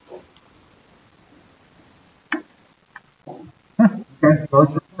Okay, so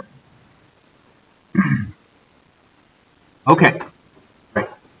let's record. Okay, great.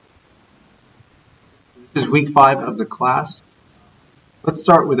 This is week 5 of the class. Let's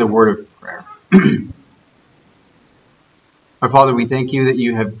start with a word of prayer. Our Father, we thank you that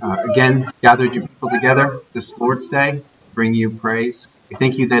you have again gathered your people together this Lord's Day to bring you praise. We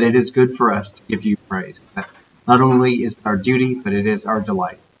thank you that it is good for us to give you praise. That not only is it our duty, but it is our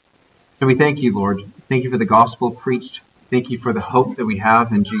delight. So we thank you, Lord. Thank you for the gospel preached. Thank you for the hope that we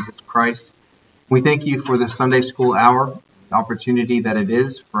have in Jesus Christ. We thank you for the Sunday school hour, the opportunity that it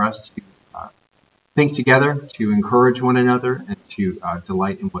is for us to think together, to encourage one another, and to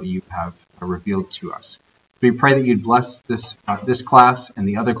delight in what you have revealed to us. We pray that you'd bless this class and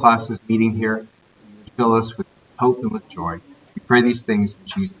the other classes meeting here, and you'd fill us with hope and with joy. We pray these things in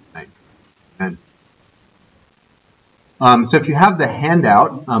Jesus' name. Amen. So if you have the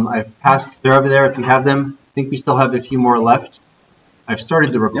handout, I've passed, they're over there if you have them. I think we still have a few more left. I've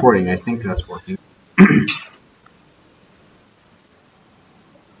started the recording. Yep. I think that's working.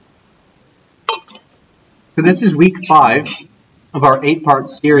 So this is week 5 of our 8-part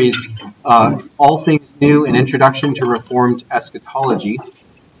series, All Things New, an Introduction to Reformed Eschatology.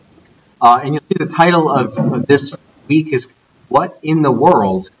 And you'll see the title of this week is, What in the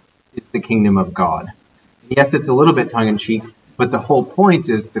World is the Kingdom of God? And yes, it's a little bit tongue-in-cheek, but the whole point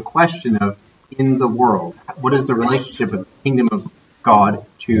is the question of in the world. What is the relationship of the Kingdom of God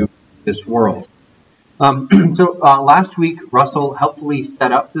to this world? So last week, Russell helpfully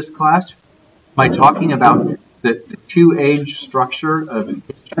set up this class by talking about the two-age structure of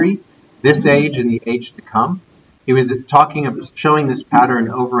history, this age and the age to come. He was showing this pattern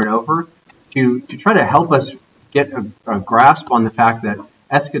over and over to try to help us get a grasp on the fact that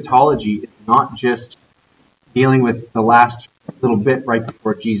eschatology is not just dealing with the last little bit right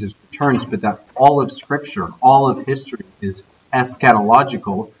before Jesus returns, but that all of Scripture, all of history is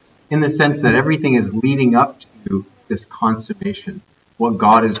eschatological in the sense that everything is leading up to this consummation, what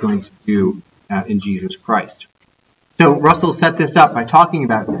God is going to do in Jesus Christ. So Russell set this up by talking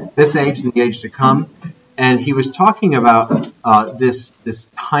about this age and the age to come, and he was talking about this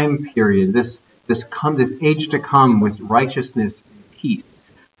time period, this age to come with righteousness and peace.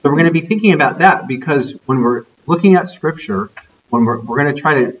 So we're going to be thinking about that because when we're looking at Scripture, when we're going to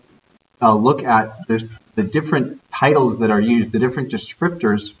try to look at the different titles that are used, the different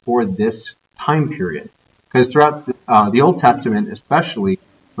descriptors for this time period. Because throughout the Old Testament especially,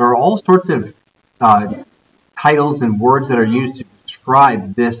 there are all sorts of titles and words that are used to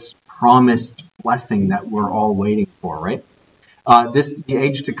describe this promised blessing that we're all waiting for, right? The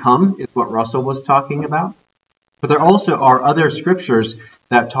age to come is what Russell was talking about. But there also are other scriptures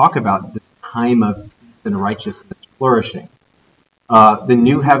that talk about this time of peace and righteousness flourishing. The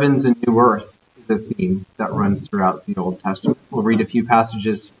new heavens and new earth is a theme that runs throughout the Old Testament. We'll read a few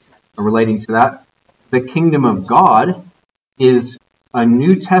passages relating to that. The kingdom of God is a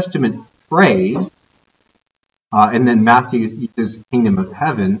New Testament phrase, and then Matthew uses kingdom of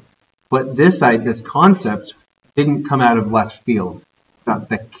heaven, but this concept didn't come out of left field. About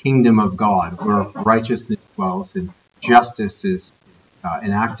the kingdom of God, where righteousness dwells and justice is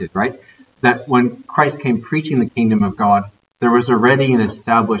enacted, right? That when Christ came preaching the kingdom of God, there was already an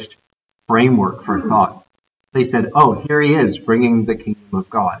established framework for thought. They said, oh, here he is bringing the kingdom of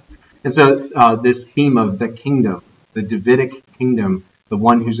God. And so this theme of the kingdom, the Davidic kingdom, the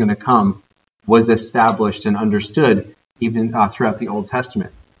one who's going to come, was established and understood even throughout the Old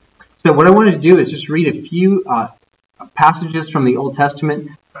Testament. So what I wanted to do is just read a few passages from the Old Testament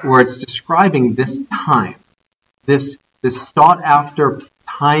where it's describing this time, this sought-after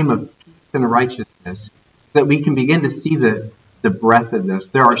time of peace and righteousness, that we can begin to see the breadth of this.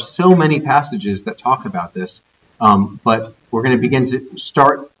 There are so many passages that talk about this, but we're going to begin to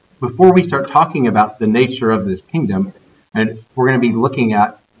start, before we start talking about the nature of this kingdom, and we're going to be looking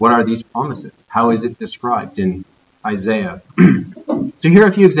at what are these promises? How is it described in Isaiah? So here are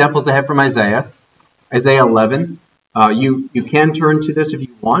a few examples I have from Isaiah. Isaiah 11. You can turn to this if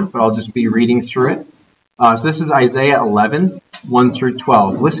you want, but I'll just be reading through it. So this is Isaiah 11, 1 through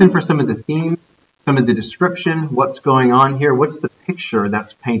 12. Listen for some of the themes, some of the description, what's going on here, what's the picture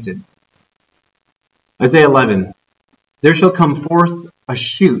that's painted. Isaiah 11. There shall come forth a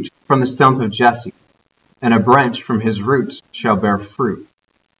shoot from the stump of Jesse, and a branch from his roots shall bear fruit.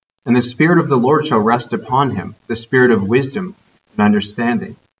 And the Spirit of the Lord shall rest upon him, the Spirit of wisdom and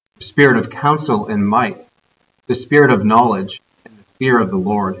understanding, the Spirit of counsel and might, the Spirit of knowledge and the fear of the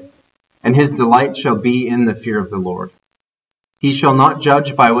Lord. And his delight shall be in the fear of the Lord. He shall not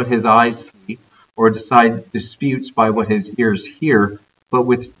judge by what his eyes see, or decide disputes by what his ears hear, but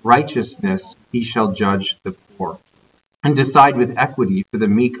with righteousness he shall judge the poor. and decide with equity for the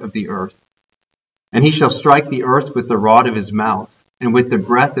meek of the earth. And he shall strike the earth with the rod of his mouth, and with the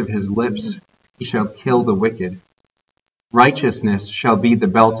breath of his lips he shall kill the wicked. Righteousness shall be the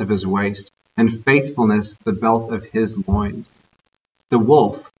belt of his waist, and faithfulness the belt of his loins. The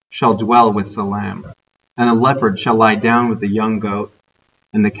wolf shall dwell with the lamb, and the leopard shall lie down with the young goat,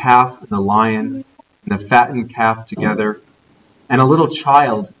 and the calf and the lion, and the fattened calf together, and a little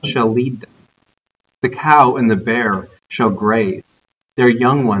child shall lead them. The cow and the bear shall graze, their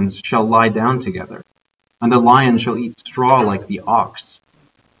young ones shall lie down together, and the lion shall eat straw like the ox.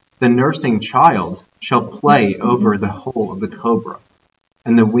 The nursing child shall play over the hole of the cobra,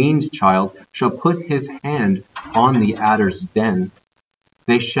 and the weaned child shall put his hand on the adder's den.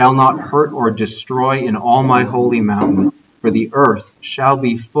 They shall not hurt or destroy in all my holy mountain, for the earth shall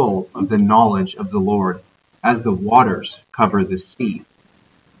be full of the knowledge of the Lord, as the waters cover the sea.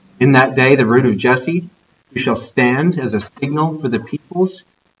 In that day the root of Jesse, who shall stand as a signal for the peoples,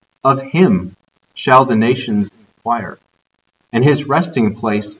 of him shall the nations inquire, and his resting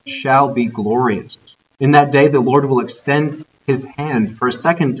place shall be glorious. In that day the Lord will extend his hand for a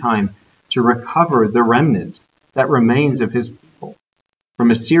second time to recover the remnant that remains of his people,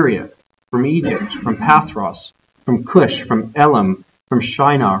 from Assyria, from Egypt, from Pathros, from Cush, from Elam, from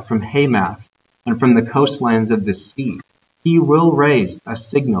Shinar, from Hamath, and from the coastlands of the sea. He will raise a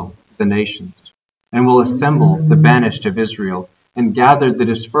signal to the nations, and will assemble the banished of Israel, and gather the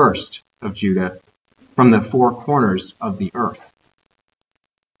dispersed of Judah from the four corners of the earth.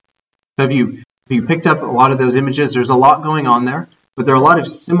 So if you picked up a lot of those images, there's a lot going on there, but there are a lot of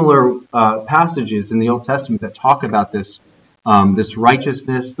similar passages in the Old Testament that talk about this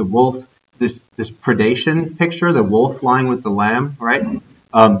righteousness, the wolf, this predation picture, the wolf lying with the lamb, right?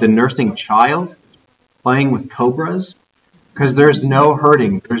 The nursing child playing with cobras, because there's no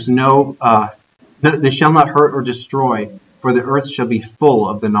hurting, there's they shall not hurt or destroy, for the earth shall be full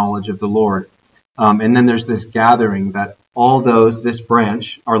of the knowledge of the Lord. And then there's this gathering that this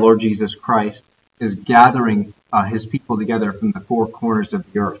branch, our Lord Jesus Christ, is gathering his people together from the four corners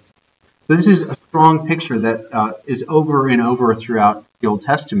of the earth. So this is a strong picture that is over and over throughout the Old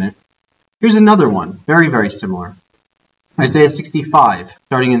Testament. Here's another one, very, very similar. Isaiah 65,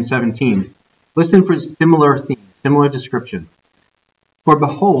 starting in 17. Listen for similar theme, similar description. For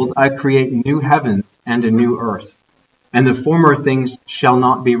behold, I create new heavens and a new earth, and the former things shall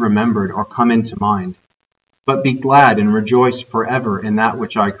not be remembered or come into mind. But be glad and rejoice forever in that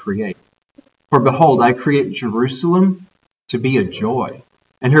which I create. For behold, I create Jerusalem to be a joy,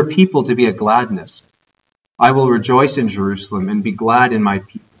 and her people to be a gladness. I will rejoice in Jerusalem and be glad in my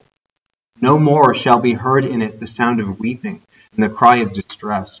people. No more shall be heard in it the sound of weeping and the cry of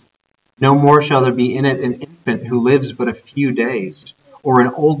distress. No more shall there be in it an infant who lives but a few days, or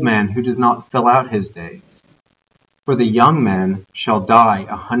an old man who does not fill out his days. For the young man shall die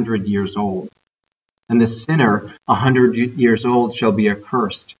 100 years old, and the sinner 100 years old shall be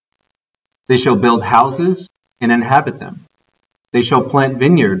accursed. They shall build houses and inhabit them. They shall plant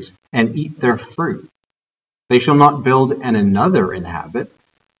vineyards and eat their fruit. They shall not build and another inhabit.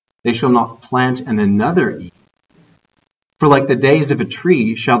 They shall not plant and another eat. For like the days of a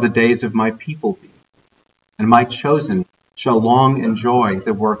tree shall the days of my people be, and my chosen shall long enjoy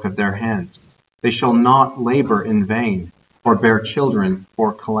the work of their hands. They shall not labor in vain, or bear children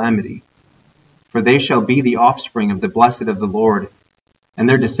for calamity. For they shall be the offspring of the blessed of the Lord, and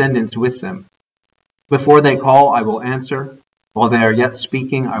their descendants with them. Before they call, I will answer. While they are yet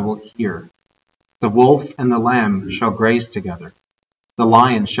speaking, I will hear. The wolf and the lamb shall graze together. The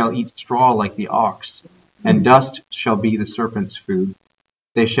lion shall eat straw like the ox, and dust shall be the serpent's food.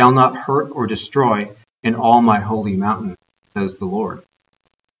 They shall not hurt or destroy in all my holy mountain, says the Lord.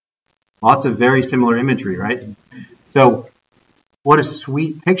 Lots of very similar imagery, right? So, what a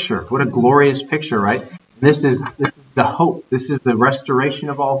sweet picture. What a glorious picture, right? This is the hope. This is the restoration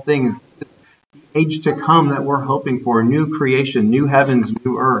of all things. This is the age to come that we're hoping for. New creation, new heavens,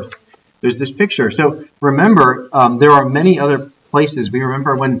 new earth. There's this picture. So remember, there are many other places. We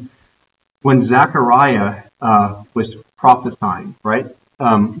remember when Zechariah was prophesying, right?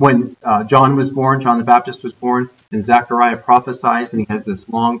 When John was born, John the Baptist was born, and Zechariah prophesies, and he has this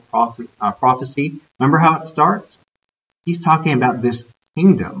long prophecy. Remember how it starts? He's talking about this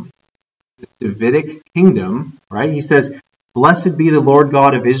kingdom, this Davidic kingdom, right? He says, "Blessed be the Lord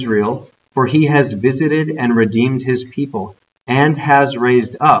God of Israel, for he has visited and redeemed his people, and has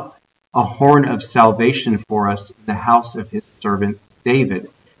raised up a horn of salvation for us in the house of his servant David,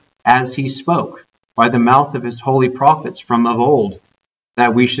 as he spoke by the mouth of his holy prophets from of old,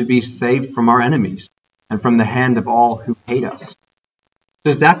 that we should be saved from our enemies and from the hand of all who hate us."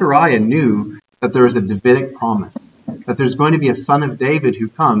 So Zechariah knew that there was a Davidic promise. that there's going to be a son of David who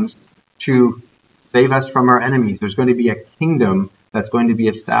comes to save us from our enemies. There's going to be a kingdom that's going to be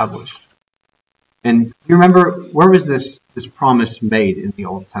established. And you remember, where was this promise made in the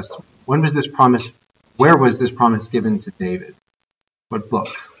Old Testament? When was this promise, where was this promise given to David? What book,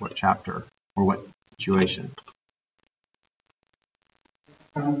 what chapter, or what situation?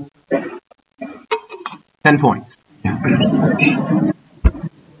 10 points. 2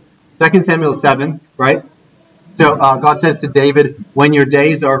 Samuel 7, right? So God says to David, when your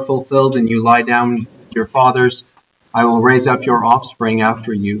days are fulfilled and you lie down with your fathers, I will raise up your offspring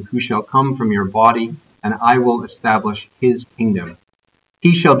after you, who shall come from your body, and I will establish his kingdom.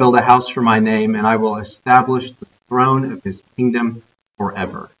 He shall build a house for my name, and I will establish the throne of his kingdom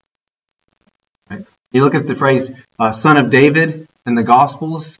forever. Right? You look at the phrase, son of David in the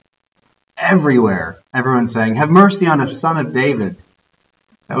Gospels, everywhere, everyone's saying, have mercy on us, son of David.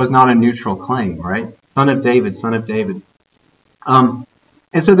 That was not a neutral claim, right? Son of David, son of David.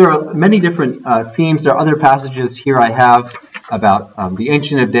 And so there are many different themes. There are other passages here I have about the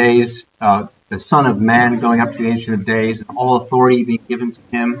Ancient of Days, the Son of Man going up to the Ancient of Days, and all authority being given to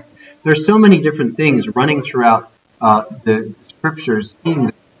him. There's so many different things running throughout the Scriptures, seeing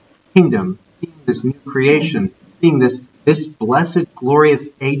this kingdom, seeing this new creation, seeing this blessed, glorious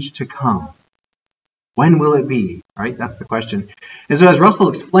age to come. When will it be? Right? That's the question. And so as Russell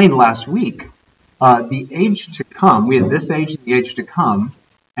explained last week, the age to come, we have this age and the age to come,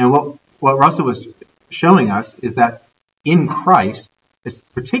 and what Russell was showing us is that in Christ,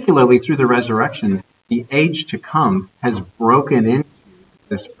 particularly through the resurrection, the age to come has broken into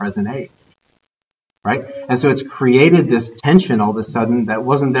this present age. Right? And so it's created this tension all of a sudden that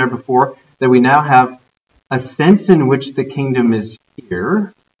wasn't there before, that we now have a sense in which the kingdom is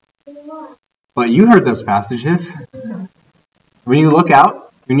here. But you heard those passages. When you look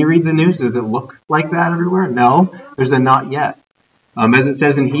out, when you read the news, does it look like that everywhere? No, there's a not yet. As it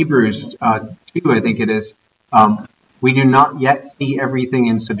says in Hebrews 2, I think it is, we do not yet see everything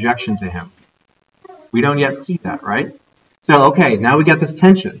in subjection to him. We don't yet see that, right? So, okay, now we got this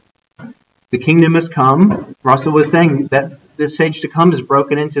tension. The kingdom has come. Russell was saying that this age to come is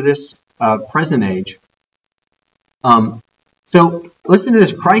broken into this present age. So, listen to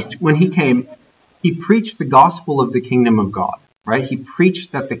this. Christ, when he came, he preached the gospel of the kingdom of God, right? He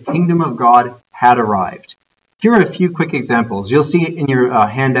preached that the kingdom of God had arrived. Here are a few quick examples. You'll see in your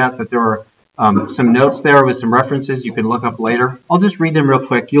handout that there are some notes there with some references you can look up later. I'll just read them real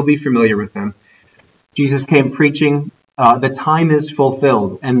quick. You'll be familiar with them. Jesus came preaching, the time is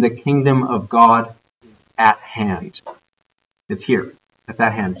fulfilled and the kingdom of God is at hand. It's here. It's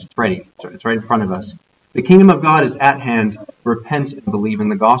at hand. It's ready. It's right in front of us. The kingdom of God is at hand. Repent and believe in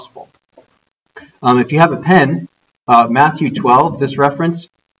the gospel. If you have a pen, Matthew 12, this reference,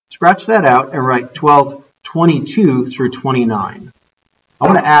 scratch that out and write 12:22 through 29. I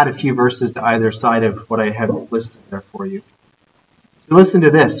want to add a few verses to either side of what I have listed there for you. So listen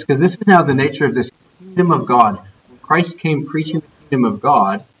to this, because this is now the nature of this kingdom of God. When Christ came preaching the kingdom of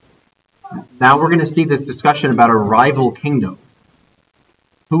God, now we're going to see this discussion about a rival kingdom.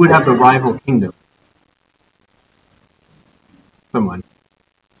 Who would have the rival kingdom? Someone.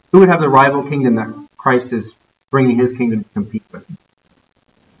 Who would have the rival kingdom that Christ is bringing his kingdom to compete with?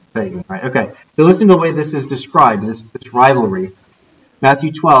 Satan, right? Okay. So listen to the way this is described, this rivalry.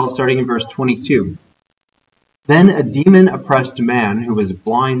 Matthew 12, starting in verse 22. Then a demon-oppressed man who was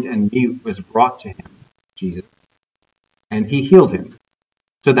blind and mute was brought to him, Jesus, and he healed him,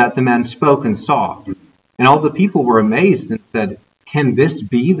 so that the man spoke and saw. And all the people were amazed and said, "Can this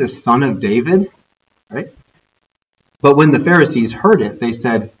be the son of David?" Right? But when the Pharisees heard it, they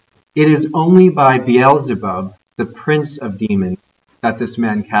said, "It is only by Beelzebub, the prince of demons, that this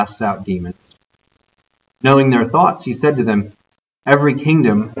man casts out demons." Knowing their thoughts, he said to them, "Every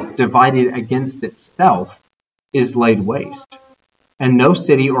kingdom divided against itself is laid waste, and no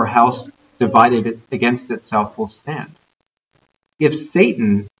city or house divided against itself will stand. If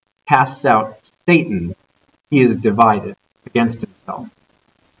Satan casts out Satan, he is divided against himself.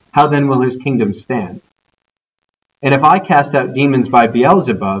 How then will his kingdom stand? And if I cast out demons by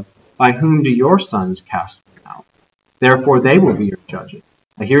Beelzebub, by whom do your sons cast them out? Therefore they will be your judges."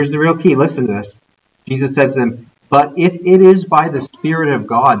 Now here's the real key. Listen to this. Jesus says to them, "But if it is by the Spirit of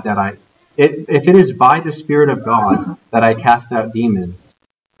God that I cast out demons,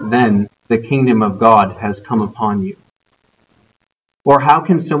 then the kingdom of God has come upon you. Or how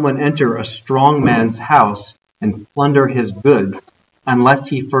can someone enter a strong man's house and plunder his goods unless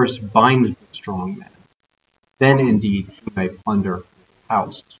he first binds the strong man? Then indeed he may plunder his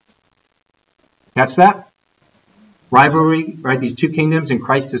house." Catch that? Rivalry, right? These two kingdoms, and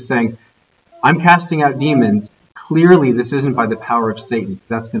Christ is saying, I'm casting out demons, clearly this isn't by the power of Satan.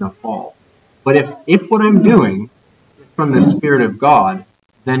 That's going to fall. But if what I'm doing is from the Spirit of God,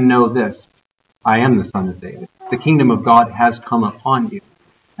 then know this: I am the Son of David. The kingdom of God has come upon you.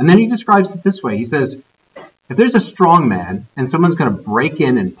 And then he describes it this way. He says, if there's a strong man and someone's going to break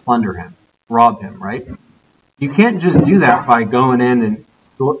in and plunder him, rob him, right? You can't just do that by going in and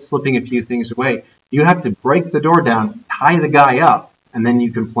slipping a few things away. You have to break the door down, tie the guy up, and then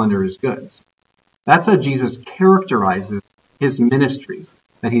you can plunder his goods. That's how Jesus characterizes his ministry,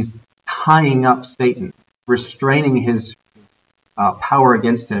 that he's tying up Satan, restraining his power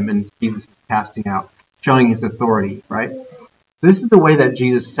against him, and Jesus is casting out, showing his authority, right? This is the way that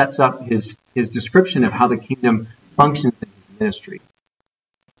Jesus sets up his description of how the kingdom functions in his ministry.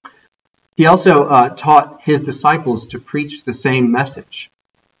 He also taught his disciples to preach the same message.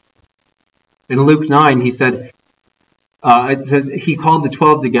 In Luke 9, he said, it says, he called the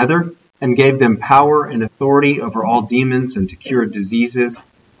 12 together and gave them power and authority over all demons and to cure diseases.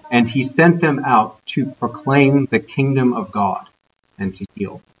 And he sent them out to proclaim the kingdom of God and to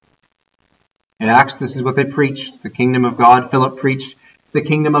heal. In Acts, this is what they preached, the kingdom of God. Philip preached the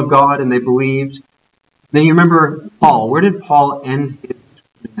kingdom of God, and they believed. Then you remember Paul. Where did Paul end his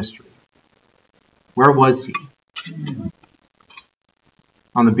ministry? Where was he?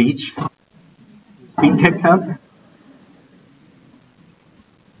 On the beach? Feet kicked up?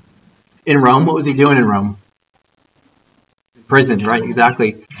 In Rome? What was he doing in Rome? In prison, right?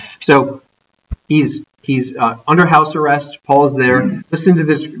 Exactly. So he's under house arrest. Paul's there. Listen to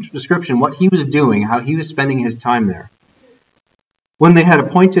this description, what he was doing, how he was spending his time there. When they had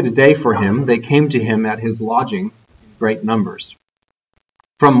appointed a day for him, they came to him at his lodging in great numbers.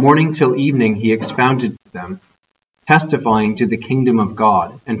 From morning till evening he expounded to them, testifying to the kingdom of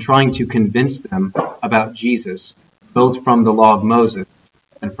God and trying to convince them about Jesus, both from the law of Moses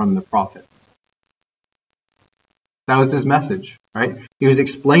and from the prophets. That was his message, right? He was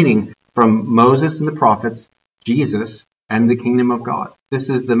explaining from Moses and the prophets, Jesus, and the kingdom of God. This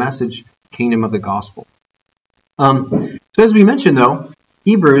is the message, kingdom of the gospel. So as we mentioned, though,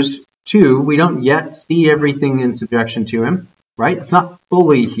 Hebrews 2, we don't yet see everything in subjection to him, right? It's not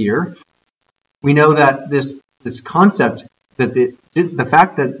fully here. We know that this concept, that the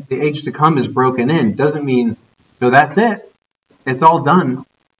fact that the age to come is broken in, doesn't mean, so that's it. It's all done,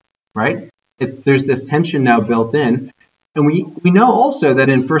 right? There's this tension now built in. And we know also that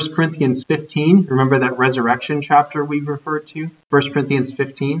in 1 Corinthians 15, remember that resurrection chapter we referred to? 1 Corinthians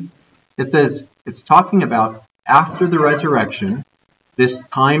 15, it says, it's talking about after the resurrection, this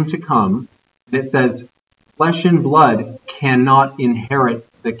time to come, and it says, flesh and blood cannot inherit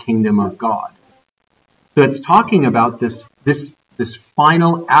the kingdom of God. So it's talking about this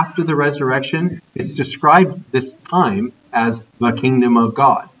final, after the resurrection, it's described this time as the kingdom of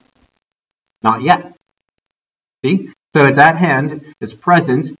God. Not yet. See? So it's at hand, it's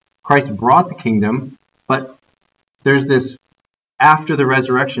present, Christ brought the kingdom, but there's this after the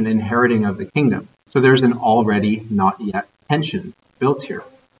resurrection inheriting of the kingdom. So there's an already not yet tension built here.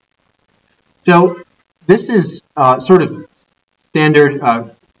 So this is sort of standard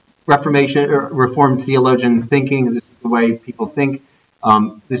Reformation or Reformed theologian thinking. This is the way people think.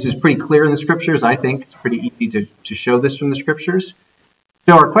 This is pretty clear in the scriptures. I think it's pretty easy to show this from the scriptures.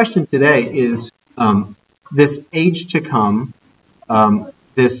 So our question today is, this age to come,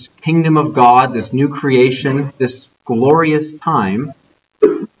 this kingdom of God, this new creation, this glorious time,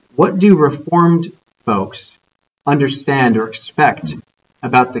 what do Reformed folks understand or expect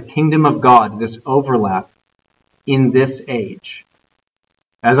about the kingdom of God, this overlap in this age?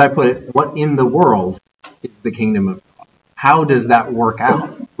 As I put it, what in the world is the kingdom of God? How does that work out?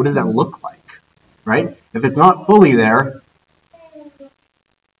 What does that look like? Right? If it's not fully there,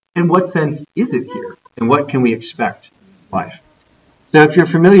 in what sense is it here? And what can we expect in life? So if you're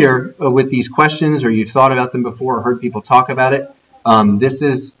familiar with these questions or you've thought about them before or heard people talk about it, this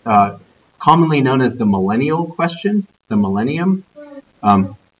is commonly known as the millennial question, the millennium.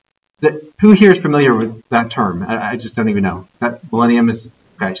 Who here is familiar with that term? I just don't even know. That millennium is...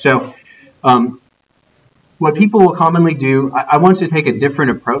 Okay, so what people will commonly do, I want to take a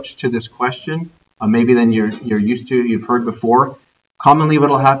different approach to this question, maybe than you're used to, you've heard before. Commonly what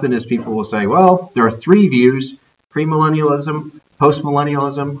will happen is people will say, well, there are three views, premillennialism,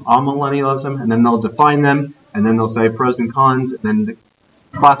 postmillennialism, amillennialism, and then they'll define them, and then they'll say pros and cons, and then the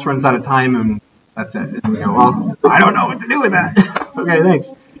class runs out of time, and that's it. And we go, well, I don't know what to do with that. Okay, thanks.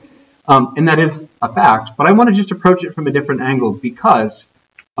 And that is a fact, but I want to just approach it from a different angle because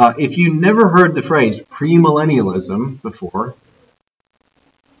if you never heard the phrase premillennialism before,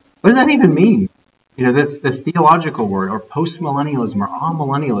 what does that even mean? You know, this theological word, or postmillennialism, or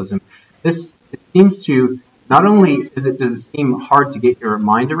amillennialism, it seems to not only does it seem hard to get your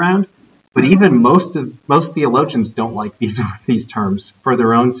mind around, but even most theologians don't like these terms for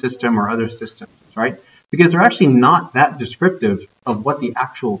their own system or other systems, right? Because they're actually not that descriptive of what the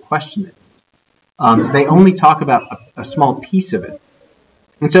actual question is. They only talk about a small piece of it.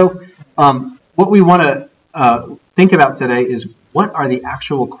 And so what we want to think about today is, what are the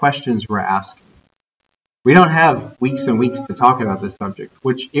actual questions we're asking? We don't have weeks and weeks to talk about this subject,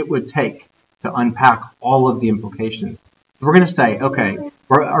 which it would take to unpack all of the implications. We're going to say, okay,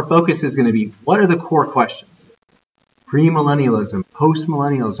 our focus is going to be, what are the core questions? Premillennialism,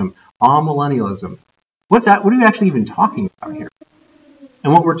 postmillennialism, amillennialism. What's that? What are we actually even talking about here?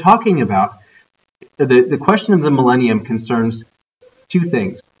 And what we're talking about, the question of the millennium concerns two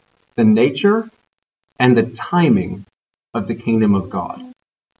things: the nature and the timing of the kingdom of God.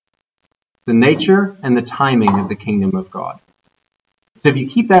 The nature and the timing of the kingdom of God. So if you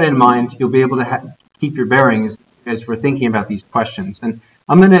keep that in mind, you'll be able to keep your bearings as we're thinking about these questions. And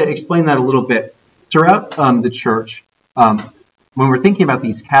I'm going to explain that a little bit. Throughout the church, when we're thinking about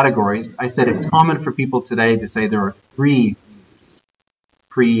these categories, I said it's common for people today to say there are three: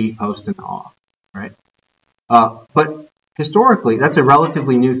 pre, post, and off, right? But historically, that's a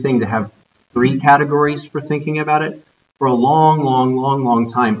relatively new thing to have three categories for thinking about it. For a long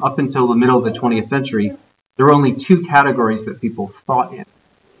time, up until the middle of the 20th century, there were only two categories that people thought in.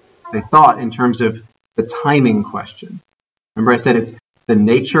 They thought in terms of the timing question. Remember I said it's the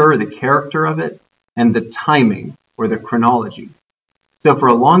nature or the character of it, and the timing or the chronology. So for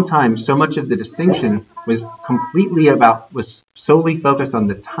a long time, so much of the distinction was solely focused on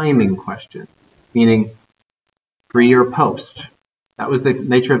the timing question, meaning pre or post. That was the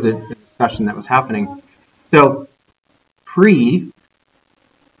nature of the discussion that was happening. So pre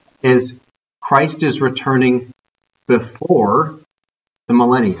is Christ is returning before the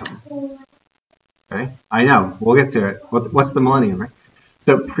millennium. Okay, I know, we'll get to it. What's the millennium, right?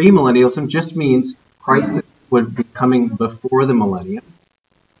 So premillennialism just means Christ would be coming before the millennium.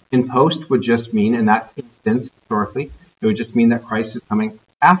 And post would just mean, in that instance, historically, it would just mean that Christ is coming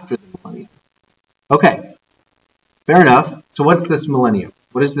after the millennium. Okay, fair enough. So what's this millennium?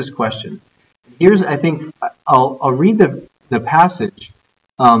 What is this question? Here's, I think, I'll read the passage,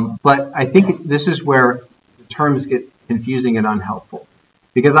 but I think this is where the terms get confusing and unhelpful.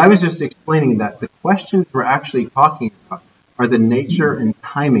 Because I was just explaining that the questions we're actually talking about are the nature and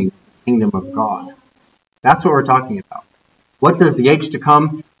timing of the kingdom of God. That's what we're talking about. What does the age to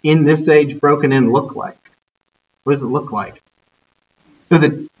come in this age broken in look like? What does it look like? So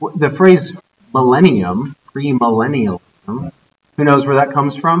the phrase millennium, premillennialism, who knows where that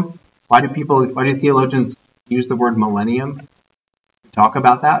comes from? Why do theologians use the word millennium to talk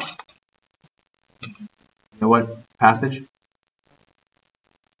about that? You know what passage?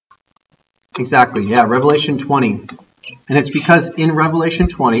 Exactly, yeah, Revelation 20. And it's because in Revelation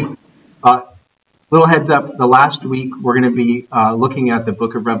 20, little heads up, the last week we're going to be looking at the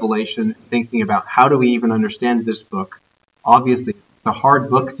book of Revelation, thinking about how do we even understand this book. Obviously, it's a hard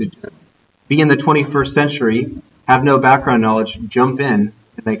book to just be in the 21st century, have no background knowledge, jump in,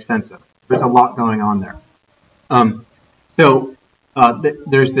 and make sense of. There's a lot going on there.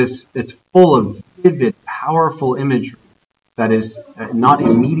 There's this, it's full of vivid, powerful imagery that is not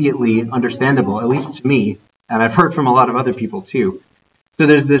immediately understandable, at least to me, and I've heard from a lot of other people too. So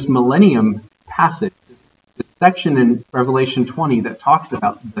there's this millennium passage, this section in Revelation 20 that talks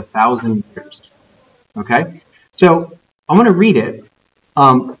about the 1,000 years. Okay? So I'm going to read it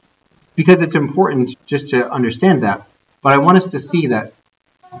because it's important just to understand that, but I want us to see that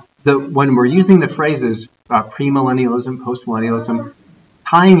when we're using the phrases premillennialism, postmillennialism,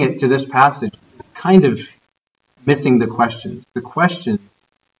 tying it to this passage is kind of missing the questions. The questions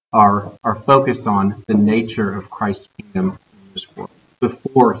are focused on the nature of Christ's kingdom in this world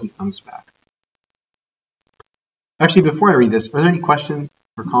before he comes back. Actually, before I read this, are there any questions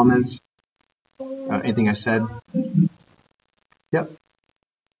or comments? Anything I said? Yep.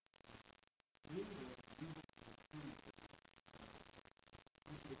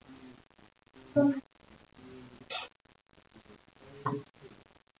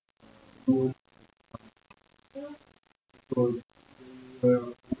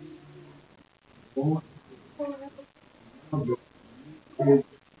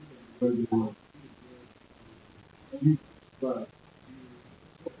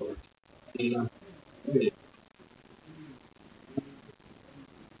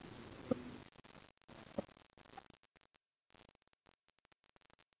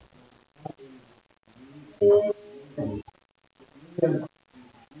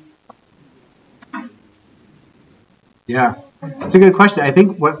 Yeah, it's a good question. I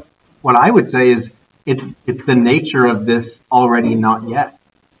think what I would say is it's the nature of this already not yet.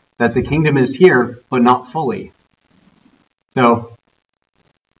 That the kingdom is here, but not fully. So,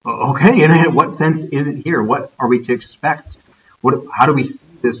 okay, and in what sense is it here? What are we to expect? How do we see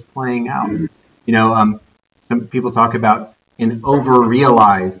this playing out? Some people talk about an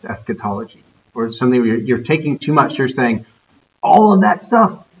over-realized eschatology, or something where you're taking too much. You're saying, all of that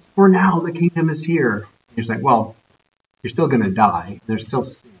stuff, for now, the kingdom is here. You're saying, well, you're still going to die. There's still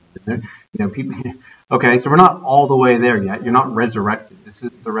sin. People. Okay, so we're not all the way there yet. You're not resurrected. This is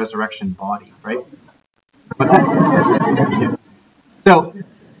the resurrection body, right? So,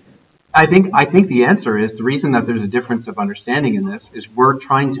 I think the answer is the reason that there's a difference of understanding in this is we're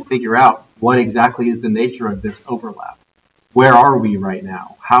trying to figure out what exactly is the nature of this overlap. Where are we right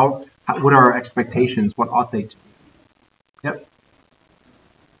now? What are our expectations? What ought they to be? Yep.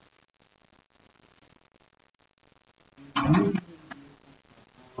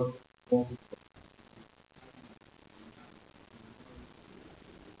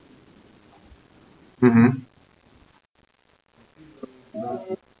 Mm-hmm.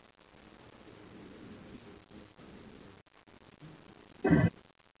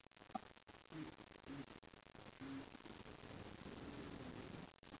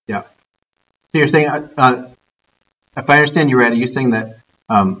 Yeah. So you're saying, if I understand you right, are you saying that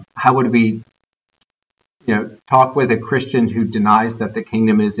how would we, talk with a Christian who denies that the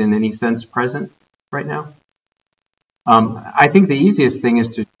kingdom is in any sense present right now? I think the easiest thing is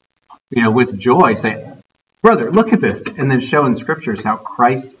to, with joy say, brother, look at this, and then show in scriptures how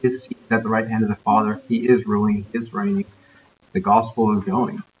Christ is seated at the right hand of the Father. He is ruling, He is reigning. The gospel is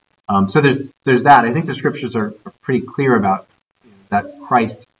going. So there's that. I think the scriptures are pretty clear about that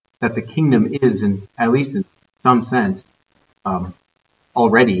Christ, that the kingdom is, at least in some sense,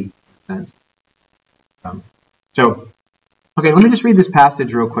 already. So, okay, let me just read this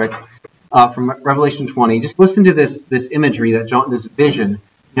passage real quick from Revelation 20. Just listen to this imagery that John, this vision.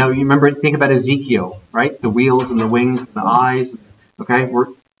 You remember, think about Ezekiel, right? The wheels and the wings and the eyes. Okay,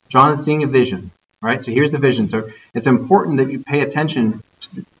 John is seeing a vision, right? So here's the vision. So it's important that you pay attention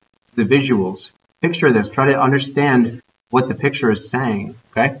to the visuals. Picture this. Try to understand what the picture is saying,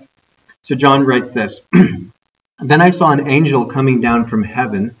 okay? So John writes this. Then I saw an angel coming down from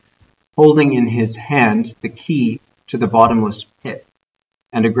heaven, holding in his hand the key to the bottomless pit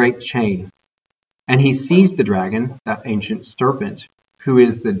and a great chain. And he seized the dragon, that ancient serpent, who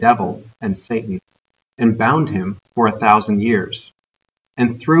is the devil and Satan, and bound him for 1,000 years,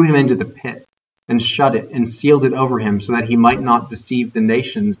 and threw him into the pit, and shut it, and sealed it over him, so that he might not deceive the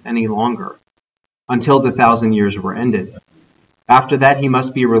nations any longer, until the 1,000 years were ended. After that he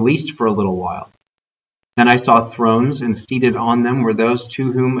must be released for a little while. Then I saw thrones, and seated on them were those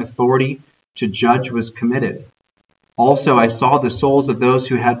to whom authority to judge was committed. Also I saw the souls of those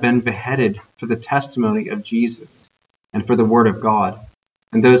who had been beheaded for the testimony of Jesus and for the word of God,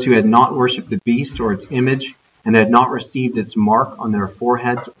 and those who had not worshipped the beast or its image, and had not received its mark on their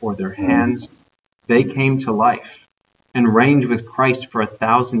foreheads or their hands. They came to life, and reigned with Christ for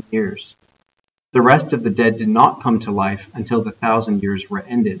 1,000 years. The rest of the dead did not come to life until the 1,000 years were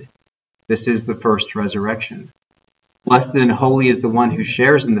ended. This is the first resurrection. Blessed and holy is the one who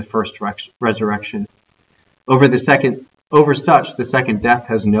shares in the first resurrection. Over such, the second death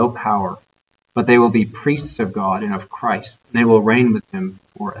has no power, but they will be priests of God and of Christ, and they will reign with him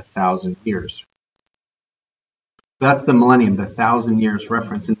for 1,000 years. So that's the millennium, the 1,000 years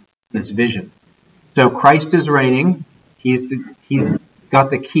reference in this vision. So Christ is reigning. He's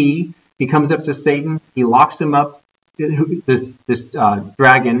got the key. He comes up to Satan. He locks him up. This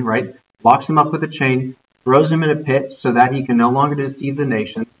dragon, right? Locks him up with a chain, throws him in a pit so that he can no longer deceive the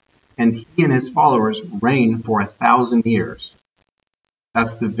nations, and he and his followers reign for 1,000 years.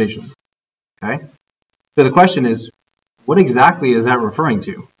 That's the vision. Okay? So the question is, what exactly is that referring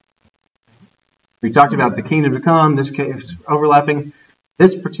to? We talked about the kingdom to come, this case overlapping.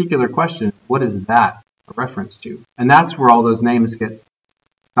 This particular question, what is that a reference to? And that's where all those names get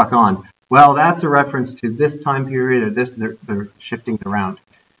stuck on. Well, that's a reference to this time period or this, they're shifting around.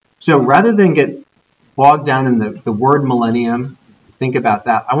 So rather than get bogged down in the word millennium, think about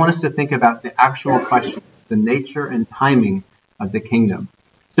that. I want us to think about the actual questions, the nature and timing of the kingdom.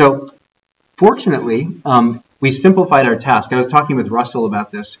 So fortunately, we simplified our task. I was talking with Russell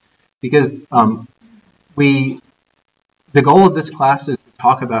about this because the goal of this class is to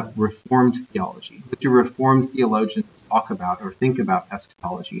talk about Reformed theology. What do Reformed theologians talk about or think about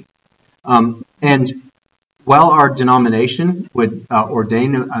eschatology? And while our denomination would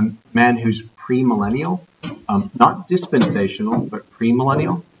ordain a man who's premillennial, not dispensational, but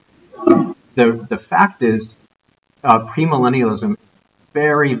premillennial, the fact is premillennialism is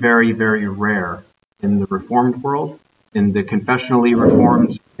very, very, very rare in the Reformed world, in the confessionally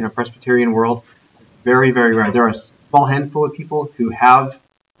Reformed, Presbyterian world. It's very, very rare. There are a small handful of people who have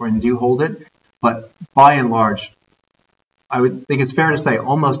or do hold it, but by and large, I would think it's fair to say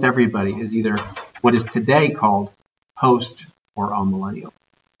almost everybody is either what is today called post or amillennial.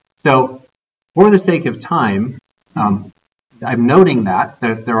 So, for the sake of time, I'm noting that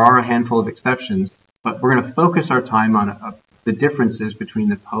there are a handful of exceptions, but we're going to focus our time on the differences between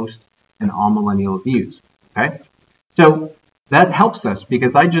the post and amillennial views. Okay, so that helps us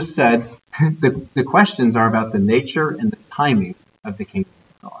because I just said the questions are about the nature and the timing of the kingdom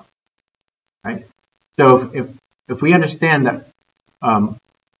of God. Right. So if we understand that,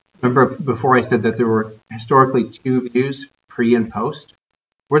 remember before I said that there were historically two views, pre and post.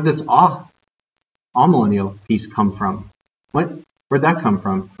 Where did this amillennial piece come from? Where'd that come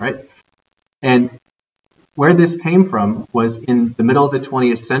from, right? And where this came from was in the middle of the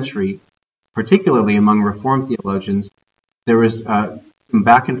 20th century, particularly among Reformed theologians, there was some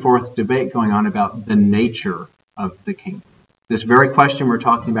back and forth debate going on about the nature of the kingdom. This very question we're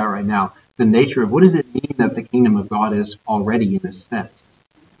talking about right now, the nature of what does it mean that the kingdom of God is already in a sense,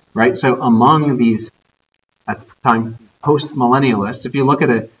 right? So among these, at the time, post-millennialists, if you look at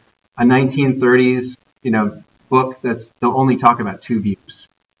a 1930s, book they'll only talk about two views,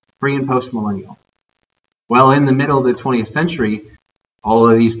 pre and post-millennial. Well, in the middle of the 20th century, all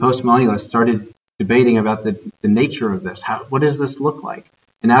of these post-millennialists started debating about the nature of this. What does this look like?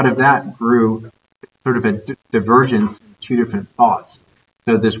 And out of that grew sort of a divergence in two different thoughts.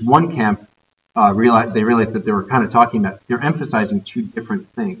 So this one camp realized that they were kind of talking about, they're emphasizing two different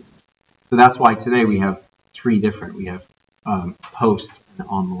things. So that's why today we have three different. We have post and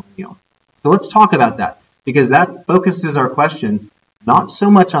amillennial. So let's talk about that, because that focuses our question not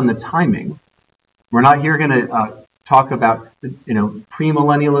so much on the timing. We're not here going to talk about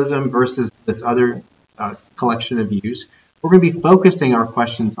premillennialism versus this other collection of views. We're going to be focusing our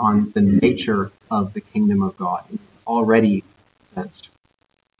questions on the nature of the kingdom of God already sensed.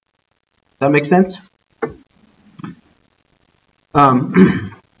 Does that make sense?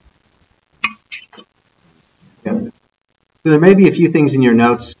 Yeah. So there may be a few things in your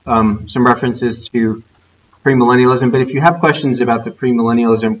notes, some references to premillennialism, but if you have questions about the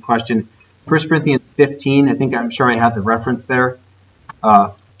premillennialism question, 1 Corinthians 15, I'm sure I have the reference there,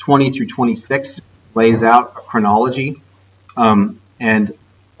 20 through 26 lays out a chronology, and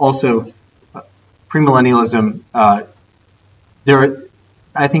also premillennialism, I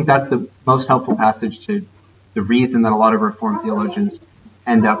think that's the most helpful passage to the reason that a lot of Reformed theologians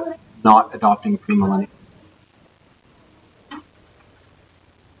end up not adopting premillennialism.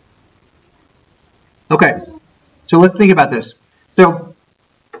 Okay, so let's think about this. So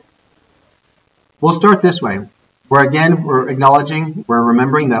we'll start this way. We're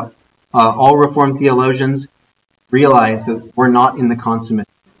remembering that all Reformed theologians realize that we're not in the consummate,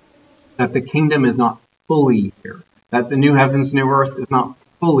 that the kingdom is not fully here, that the new heavens, new earth is not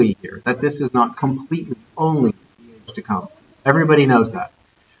fully here, that this is not completely only the age to come. Everybody knows that.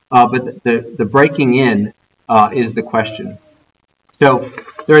 But the breaking in is the question. So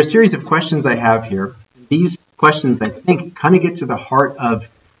there are a series of questions I have here. These questions, I think, kind of get to the heart of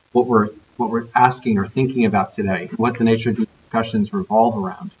what we're asking or thinking about today, what the nature of these discussions revolve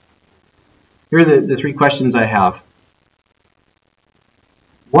around. Here are the three questions I have.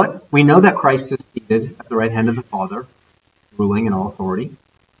 We know that Christ is seated at the right hand of the Father, ruling in all authority.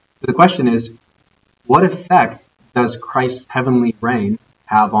 So the question is, what effect does Christ's heavenly reign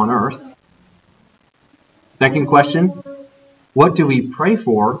have on earth? Second question, what do we pray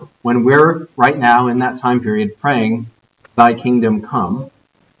for when we're right now in that time period praying, thy kingdom come?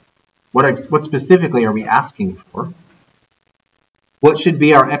 What specifically are we asking for? What should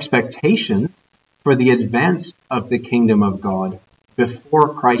be our expectation for the advance of the kingdom of God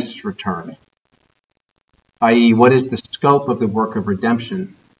before Christ's return? I.e., what is the scope of the work of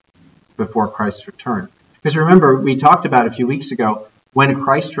redemption before Christ's return? Because remember, we talked about a few weeks ago, when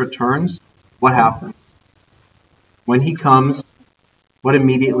Christ returns, what happens? When he comes, what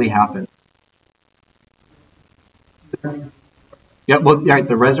immediately happens? Yeah, well, right,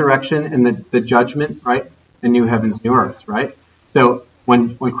 the resurrection and the judgment, right? The new heavens, new earth, right? So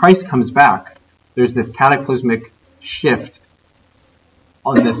when Christ comes back, there's this cataclysmic shift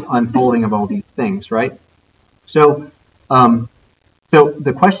on this unfolding of all these things, right? So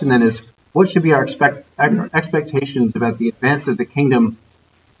the question then is, what should be our expectations about the advance of the kingdom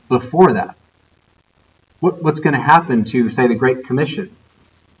before that? What's going to happen to, say, the Great Commission?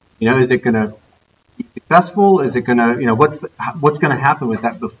 Is it going to be successful? Is it going to, what's going to happen with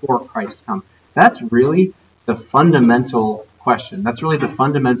that before Christ comes? That's really the fundamental question. That's really the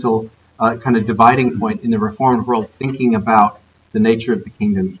fundamental kind of dividing point in the Reformed world thinking about the nature of the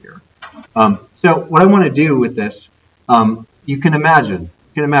kingdom here. So what I want to do with this, you can imagine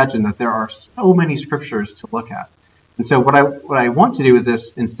that there are so many scriptures to look at. And so what I want to do with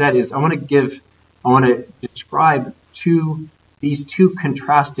this instead is I want to describe these two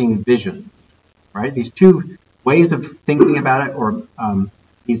contrasting visions, right? These two ways of thinking about it, or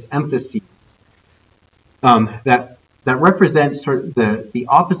these emphases that represent sort of the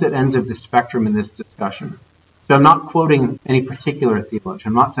opposite ends of the spectrum in this discussion. So I'm not quoting any particular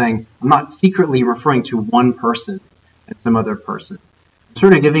theologian. I'm not secretly referring to one person and some other person. I'm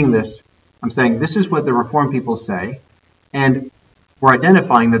sort of I'm saying this is what the Reformed people say, and we're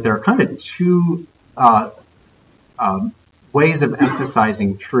identifying that there are kind of two ways of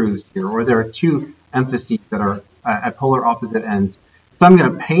emphasizing truths here, or there are two emphases that are at polar opposite ends. So I'm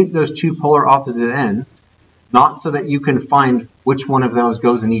going to paint those two polar opposite ends, not so that you can find which one of those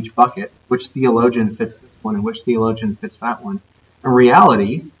goes in each bucket, which theologian fits this one and which theologian fits that one. In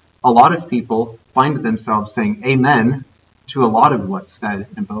reality, a lot of people find themselves saying amen to a lot of what's said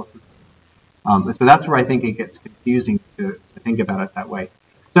in both of them. And so that's where I think it gets confusing to think about it that way.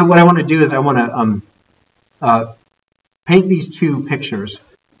 So what I want to do is I want to paint these two pictures,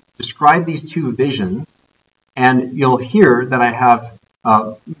 describe these two visions, and you'll hear that I have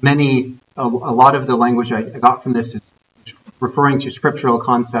a lot of the language I got from this is referring to scriptural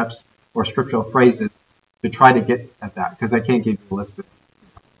concepts or scriptural phrases to try to get at that, because I can't give you a list of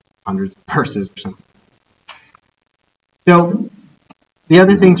hundreds of verses or something. So the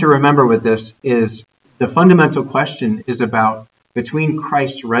other thing to remember with this is the fundamental question is about between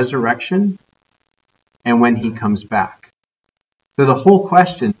Christ's resurrection and when he comes back. So the whole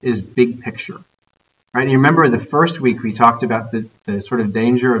question is big picture, right? And you remember the first week we talked about the sort of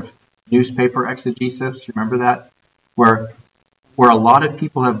danger of newspaper exegesis. You remember that? Where a lot of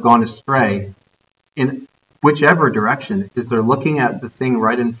people have gone astray in whichever direction, is they're looking at the thing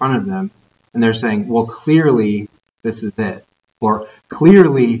right in front of them and they're saying, well, clearly this is it. Or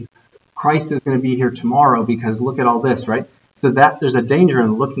clearly Christ is going to be here tomorrow because look at all this, right? So that there's a danger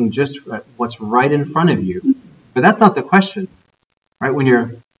in looking just at what's right in front of you. But that's not the question, right? When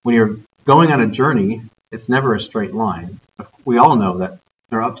you're going on a journey, it's never a straight line. We all know that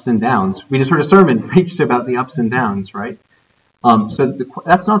there are ups and downs. We just heard a sermon preached about the ups and downs, right? So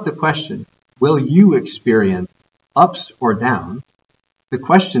that's not the question. Will you experience ups or downs? The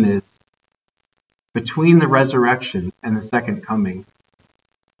question is, between the resurrection and the second coming,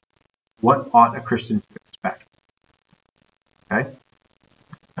 what ought a Christian to expect?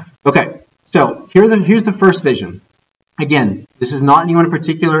 Okay. So here's the first vision. Again, this is not anyone in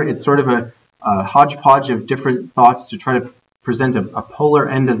particular. It's sort of a hodgepodge of different thoughts to try to present a polar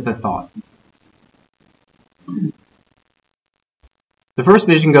end of the thought. The first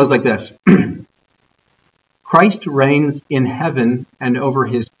vision goes like this. Christ reigns in heaven and over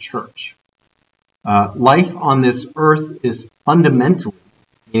his church. Life on this earth is fundamentally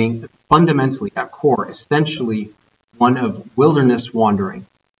at core, essentially one of wilderness wandering.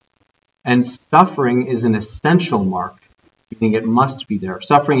 And suffering is an essential mark, meaning it must be there.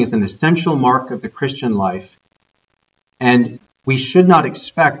 Suffering is an essential mark of the Christian life. And we should not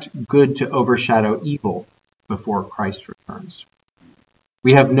expect good to overshadow evil before Christ returns.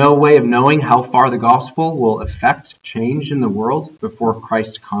 We have no way of knowing how far the gospel will affect change in the world before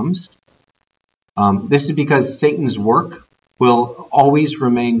Christ comes. This is because Satan's work will always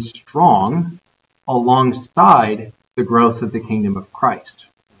remain strong alongside the growth of the kingdom of Christ.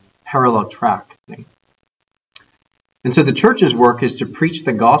 Parallel track thing. And so the church's work is to preach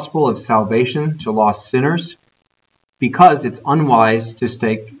the gospel of salvation to lost sinners, because it's unwise to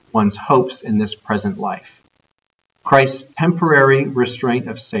stake one's hopes in this present life. Christ's temporary restraint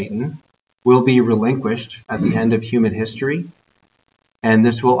of Satan will be relinquished at the end of human history, and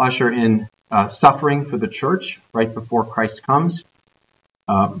this will usher in suffering for the church right before Christ comes.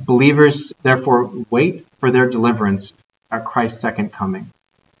 Believers, therefore, wait for their deliverance at Christ's second coming,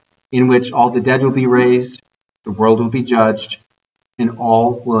 in which all the dead will be raised, the world will be judged, and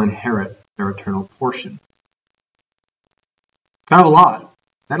all will inherit their eternal portion. Kind of a lot,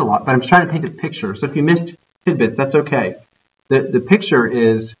 but I'm trying to paint a picture. So if you missed tidbits, that's okay. The picture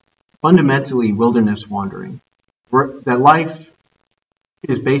is fundamentally wilderness wandering. That life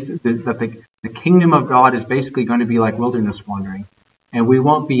is basically, that the kingdom of God is basically going to be like wilderness wandering, and we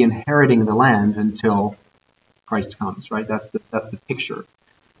won't be inheriting the land until Christ comes, right? That's the picture.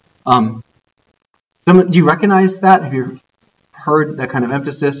 Do you recognize that? Have you heard that kind of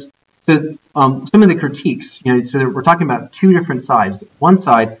emphasis? So, some of the critiques, so we're talking about two different sides. One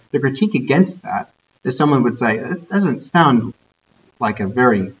side, the critique against that is someone would say, it doesn't sound like a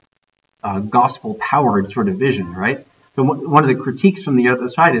very gospel-powered sort of vision, right? So one of the critiques from the other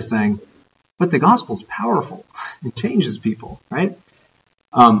side is saying, but the gospel's powerful. It changes people, right?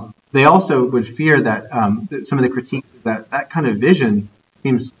 They also would fear that some of the critiques that kind of vision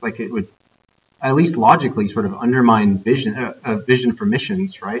seems like it would, at least logically, sort of undermine vision for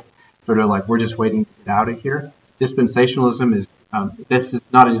missions, right? Sort of like we're just waiting to get out of here. Dispensationalism is this is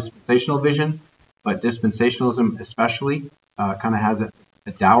not a dispensational vision, but dispensationalism especially kind of has a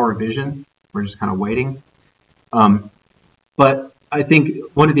dour vision. We're just kind of waiting. But I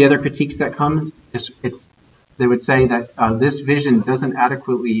think one of the other critiques that comes is they would say that this vision doesn't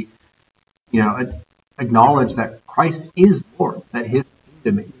adequately, acknowledge that Christ is Lord, that His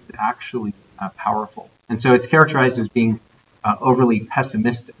kingdom is actually powerful, and so it's characterized as being overly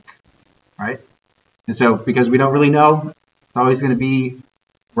pessimistic, right? And so because we don't really know, it's always going to be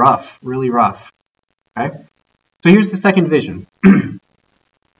rough, really rough. Okay, so here's the second vision.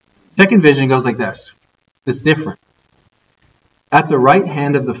 Second vision goes like this. It's different. At the right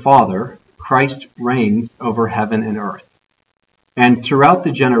hand of the Father, Christ reigns over heaven and earth, and throughout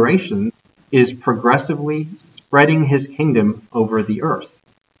the generations is progressively spreading His kingdom over the earth.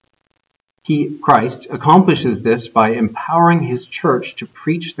 Christ, accomplishes this by empowering His church to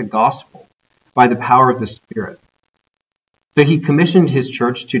preach the gospel by the power of the Spirit. So He commissioned His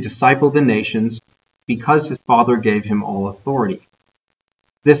church to disciple the nations because His Father gave Him all authority.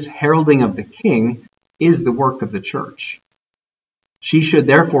 This heralding of the King is the work of the church. She should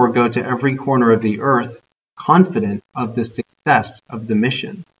therefore go to every corner of the earth, confident of the success of the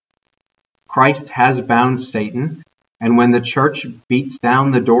mission. Christ has bound Satan, and when the church beats down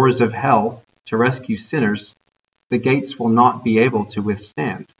the doors of hell to rescue sinners, the gates will not be able to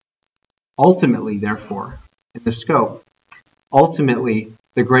withstand. Ultimately, therefore, in the scope,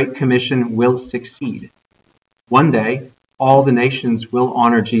 the Great Commission will succeed. One day, all the nations will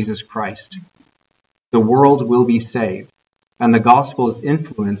honor Jesus Christ. The world will be saved, and the gospel's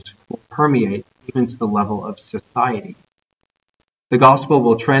influence will permeate even to the level of society. The gospel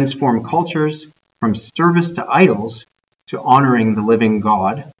will transform cultures from service to idols to honoring the living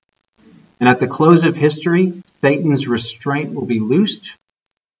God. And at the close of history, Satan's restraint will be loosed,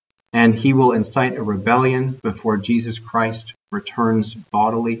 and he will incite a rebellion before Jesus Christ returns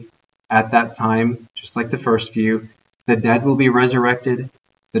bodily. At that time, just like the first view, the dead will be resurrected,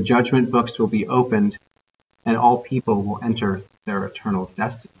 the judgment books will be opened, and all people will enter their eternal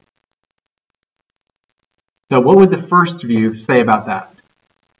destiny. So what would the first view say about that?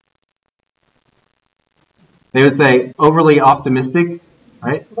 They would say overly optimistic,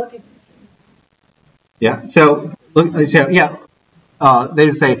 right? Yeah. So they would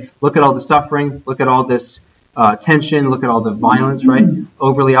say, look at all the suffering, look at all this tension, look at all the violence, right?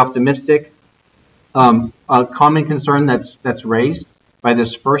 Overly optimistic. A common concern that's raised by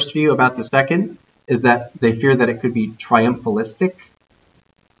this first view about the second is that they fear that it could be triumphalistic.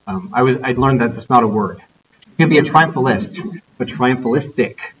 I learned that that's not a word. It could be a triumphalist, but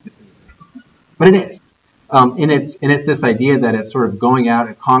triumphalistic. But it is. And it's this idea that it's sort of going out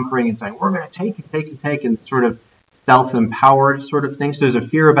and conquering and saying, we're going to take and take and take, and sort of self-empowered sort of thing. So there's a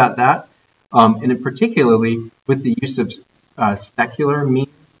fear about that. And in particularly with the use of secular means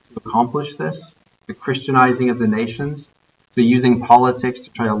to accomplish this, the Christianizing of the nations, so using politics to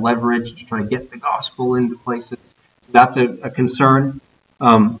try to leverage, to try to get the gospel into places. That's a concern.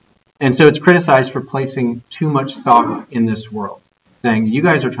 And so it's criticized for placing too much stock in this world, saying you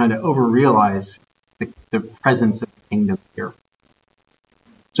guys are trying to over-realize the presence of the kingdom here.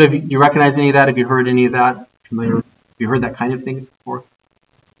 So have you recognize any of that? Have you heard any of that? Familiar? Have you heard that kind of thing before?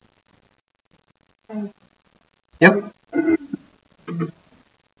 Yep.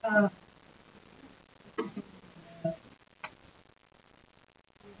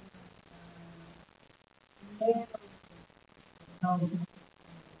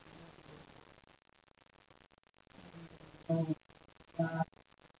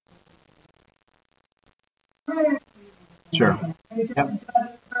 Sure. Yep.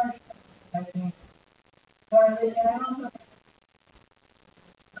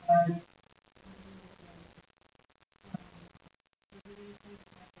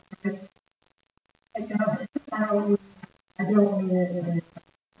 I don't mean it in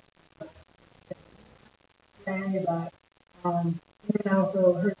but and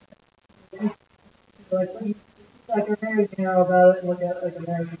also her like a very narrow about it, look at like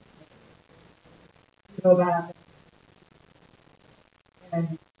American go back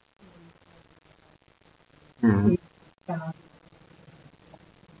and Mm-hmm.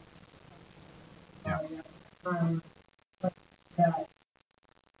 but that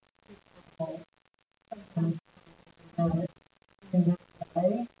in this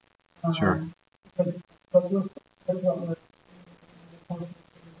way, Sure. Because that's what we're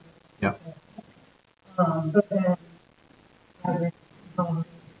Yeah. but then having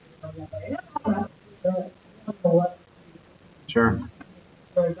what Sure.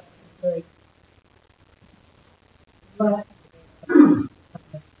 less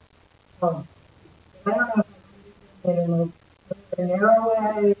I don't know if in a narrow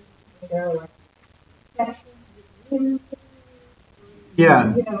way, sections within,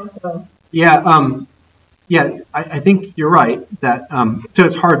 Yeah. so. Yeah. Yeah. I think you're right that so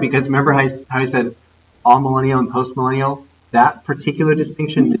it's hard because remember how I said all millennial and post millennial. That particular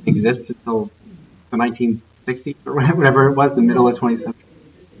distinction didn't exist until the 1960s or whatever it was, the middle of the 20th century.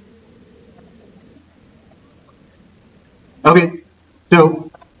 Okay.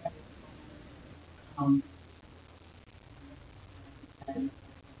 So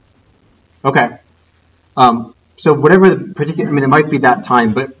okay. So whatever the particular, I mean, it might be that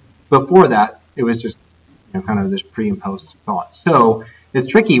time, but before that, it was just kind of this pre and post thought. So it's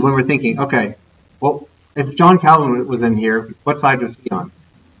tricky when we're thinking, okay, well, if John Calvin was in here, what side was he on?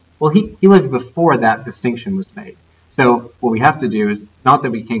 Well, he lived before that distinction was made. So what we have to do is not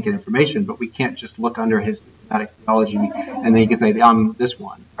that we can't get information, but we can't just look under his systematic theology and then he can say, I'm this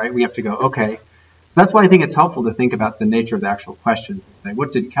one, right? We have to go, okay. So that's why I think it's helpful to think about the nature of the actual question. Like,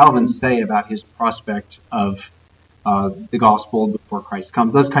 what did Calvin say about his prospect of the gospel before Christ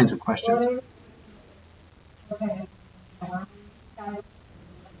comes? Those kinds of questions.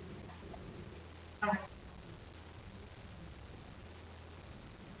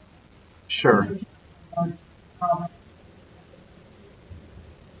 Sure.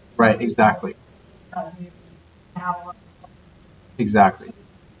 Right, exactly. Exactly.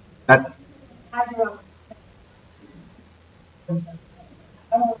 That,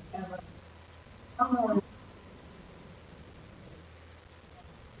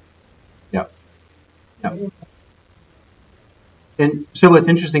 yeah. Yeah. And so what's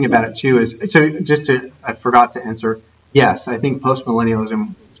interesting about it too is, I forgot to answer, yes, I think postmillennialism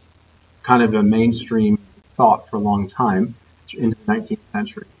was kind of a mainstream thought for a long time in the 19th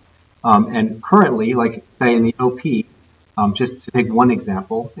century. And currently, like say in the OP, just to take one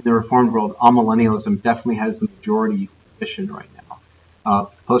example, in the Reformed world, amillennialism definitely has the majority position right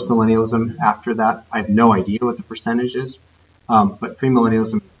now. Postmillennialism after that, I have no idea what the percentage is, but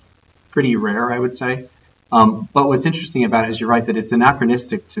premillennialism is pretty rare, I would say. But what's interesting about it is you're right that it's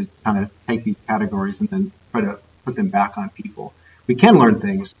anachronistic to kind of take these categories and then try to put them back on people. We can learn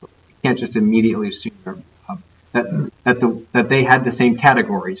things, but we can't just immediately assume that they had the same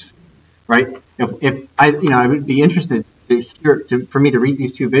categories, right? If I would be interested to hear for me to read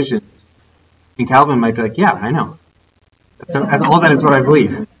these two visions, and Calvin might be like, yeah, I know. All that is what I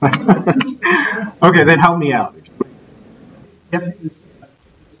believe. Okay, then help me out. Yep.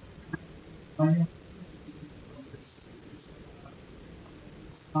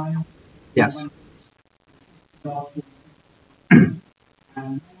 Yes.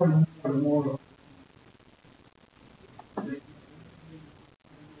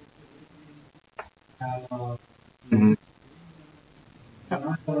 Mm-hmm.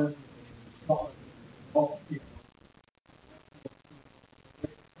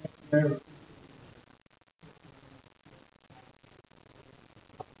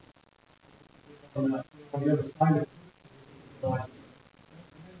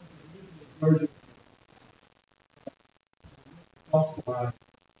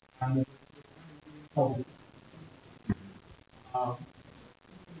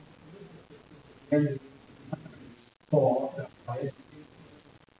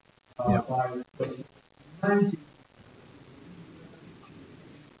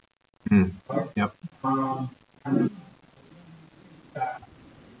 Yep.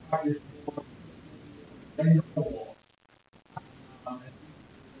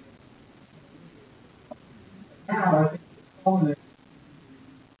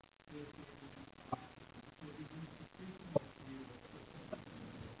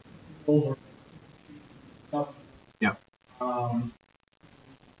 Yep.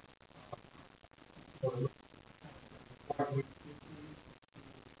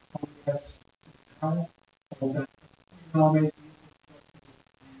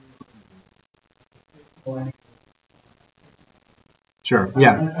 Sure.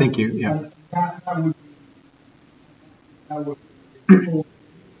 Yeah. Thank you. Yeah.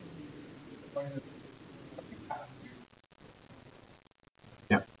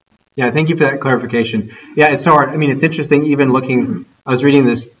 Yeah. Yeah. Thank you for that clarification. Yeah, it's so hard. I mean, it's interesting. Even looking, I was reading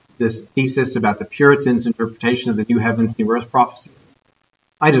this thesis about the Puritans' interpretation of the New Heavens, New Earth prophecy,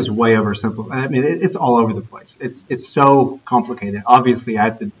 I just way oversimplify. I mean, it's all over the place. It's so complicated. Obviously, I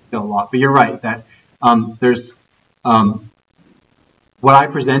have to detail a lot, but you're right that there's what I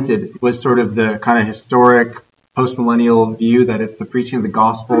presented was sort of the kind of historic postmillennial view that it's the preaching of the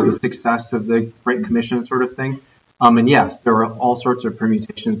gospel, the success of the Great Commission sort of thing. And yes, there are all sorts of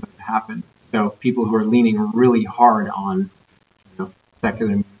permutations that happen. So people who are leaning really hard on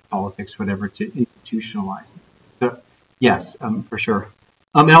secular politics, whatever, to institutionalize. So yes, for sure.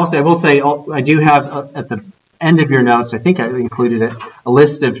 And also, I will say, I do have at the end of your notes, I think I included it, a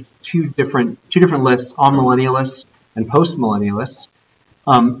list of two different lists, amillennialists and postmillennialists.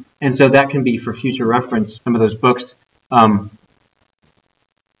 And so that can be for future reference, some of those books. I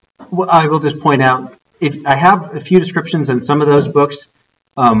will just point out, if I have a few descriptions in some of those books,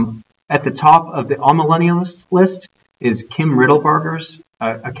 at the top of the amillennialist list is Kim Riddlebarger's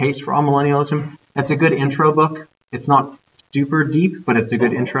A Case for Amillennialism. That's a good intro book. It's not super deep, but it's a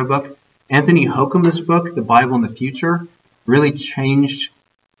good intro book. Anthony Hokuma's book, The Bible in the Future, really changed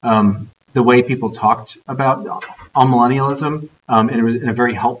the way people talked about amillennialism in a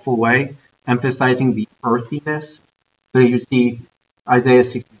very helpful way, emphasizing the earthiness. So you see Isaiah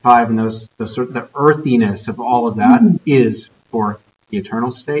 65 and those sort of the earthiness of all of that is for the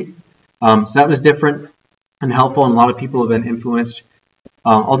eternal state. So that was different and helpful, and a lot of people have been influenced.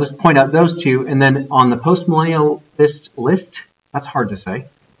 I'll just point out those two, and then on the postmillennialist list, that's hard to say.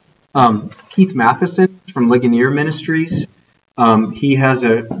 Keith Matheson from Ligonier Ministries. He has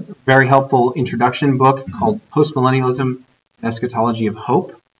a very helpful introduction book called Postmillennialism and Eschatology of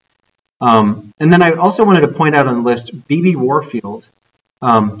Hope. And then I also wanted to point out on the list B.B. Warfield.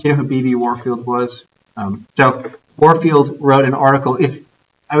 Do you know who B.B. Warfield was? So Warfield wrote an article. If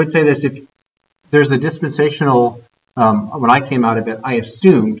there's a dispensational, when I came out of it, I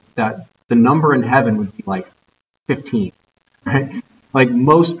assumed that the number in heaven would be like 15, right? Like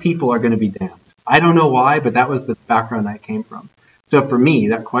most people are going to be damned. I don't know why, but that was the background I came from. So for me,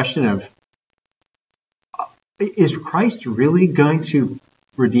 that question of, is Christ really going to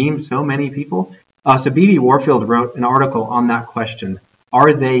redeem so many people? So B.B. Warfield wrote an article on that question.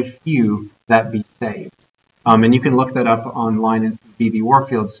 Are they few that be saved? And you can look that up online in B.B.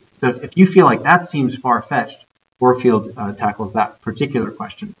 Warfield's. So if you feel like that seems far-fetched, Warfield tackles that particular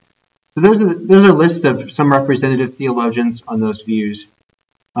question. So those are lists of some representative theologians on those views.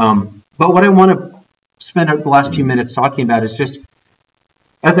 But what I want to spend the last few minutes talking about is just,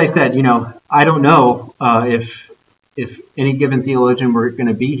 as I said, I don't know if any given theologian were going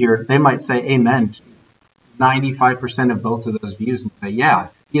to be here, they might say amen to 95% of both of those views and say, yeah,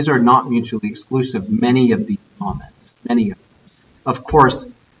 these are not mutually exclusive, many of these comments, many of them. Of course,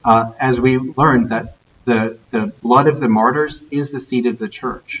 as we learned that the blood of the martyrs is the seed of the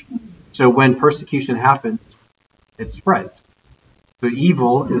church. So when persecution happens, it spreads. So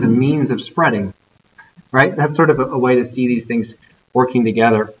evil is a means of spreading, right? That's sort of a way to see these things working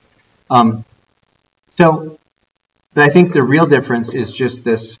together. So I think the real difference is just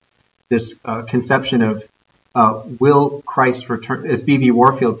this conception of will Christ return, as B.B.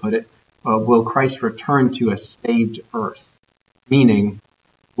 Warfield put it, will Christ return to a saved earth? Meaning,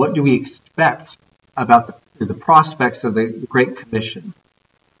 what do we expect about the prospects of the Great Commission?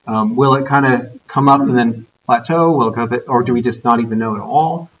 Will it kind of come up and then plateau? Or do we just not even know at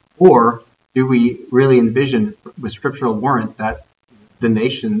all? Or do we really envision with scriptural warrant that the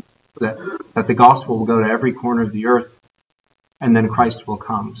nation, that the gospel will go to every corner of the earth, and then Christ will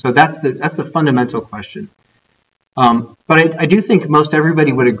come? So that's the fundamental question. But I do think most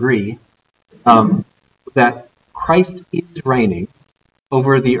everybody would agree that Christ is reigning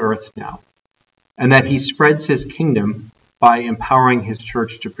over the earth now, and that he spreads his kingdom by empowering his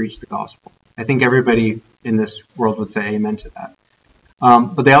church to preach the gospel. I think everybody in this world would say amen to that.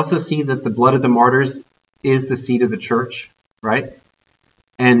 But they also see that the blood of the martyrs is the seed of the church, right?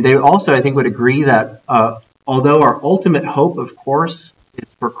 And they also, I think, would agree that although our ultimate hope, of course, is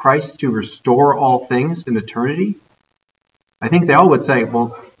for Christ to restore all things in eternity, I think they all would say,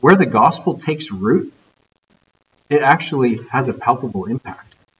 well, where the gospel takes root, it actually has a palpable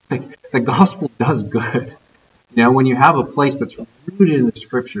impact. Like, the gospel does good. When you have a place that's rooted in the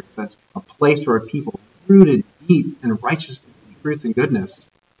scriptures, that's a place where people rooted deep in righteousness, truth, and goodness,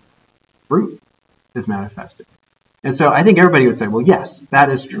 fruit is manifested. And so I think everybody would say, well, yes, that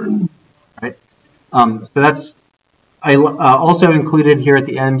is true, right? So that's, I also included here at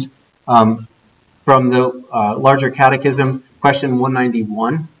the end from the larger catechism, question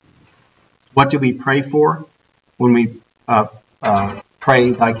 191. What do we pray for when we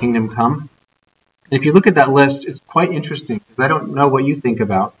pray thy kingdom come? And if you look at that list, it's quite interesting, because I don't know what you think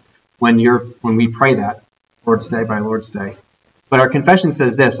about when we pray that Lord's Day by Lord's Day. But our confession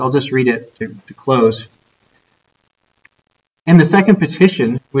says this. I'll just read it to close. In the second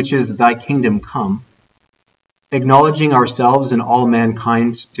petition, which is thy kingdom come, acknowledging ourselves and all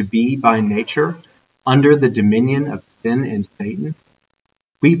mankind to be by nature under the dominion of sin and Satan,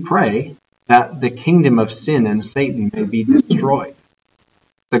 we pray that the kingdom of sin and Satan may be destroyed,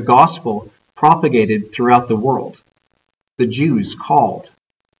 the gospel propagated throughout the world, the Jews called,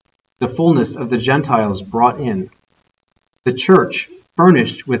 the fullness of the Gentiles brought in, the church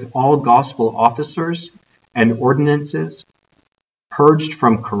furnished with all gospel officers and ordinances, purged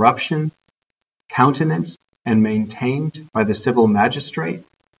from corruption, countenanced and maintained by the civil magistrate,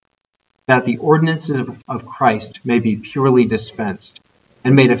 that the ordinances of Christ may be purely dispensed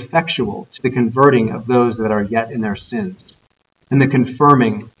and made effectual to the converting of those that are yet in their sins, and the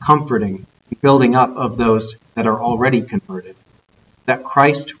confirming, comforting, and building up of those that are already converted, that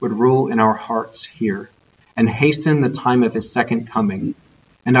Christ would rule in our hearts here, and hasten the time of his second coming,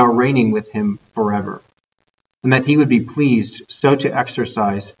 and our reigning with him forever, and that he would be pleased so to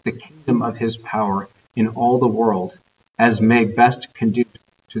exercise the kingdom of his power in all the world as may best conduce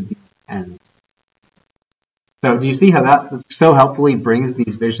to these ends. So do you see how that so helpfully brings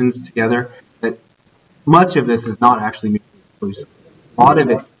these visions together? That much of this is not actually mutually exclusive. A lot of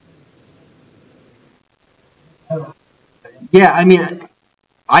it. Yeah, I mean,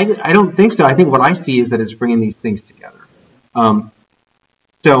 I don't think so. I think what I see is that it's bringing these things together.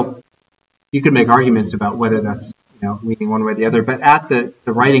 So you could make arguments about whether that's leaning one way or the other, but at the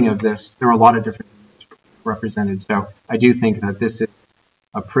writing of this, there are a lot of different things represented. So I do think that this is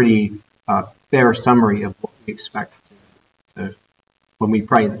a pretty fair summary of what we expect when we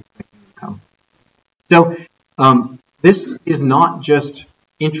pray that the kingdom come. So this is not just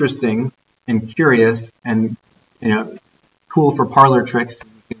interesting and curious and cool for parlor tricks.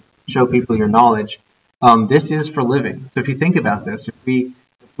 You can show people your knowledge. This is for living. So if you think about this, if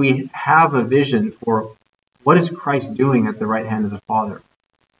we have a vision for what is Christ doing at the right hand of the Father,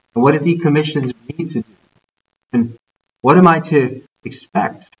 and what has he commissioned me to do, and what am I to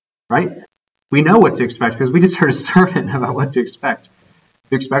expect, right? We know what to expect because we just heard a sermon about what to expect.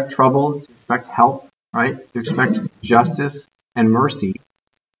 To expect trouble, to expect help, right? To expect justice and mercy,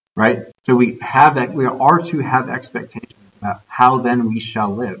 right? So we have that. We are to have expectations about how then we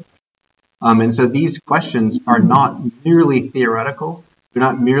shall live. And so these questions are not merely theoretical. They're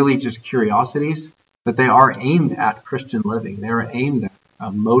not merely just curiosities, but they are aimed at Christian living. They are aimed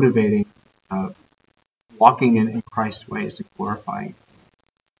at motivating, walking in Christ's ways and glorifying.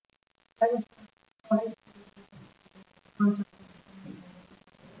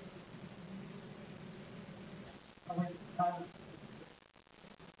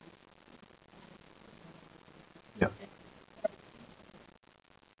 Yeah.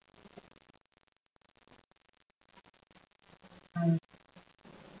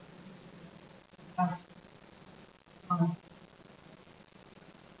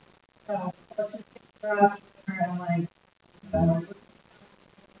 So let's just get her up and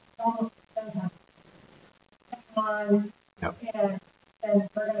almost on, Yep. and then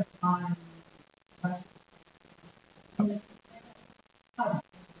we're going to find us.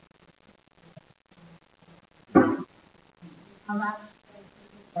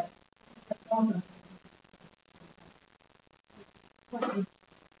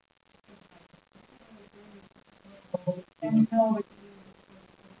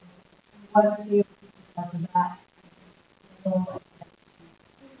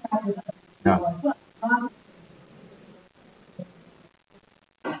 Yeah.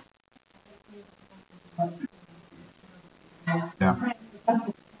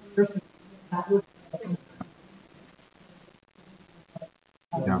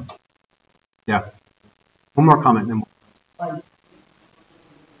 Yeah. Yeah. One more comment, then we'll...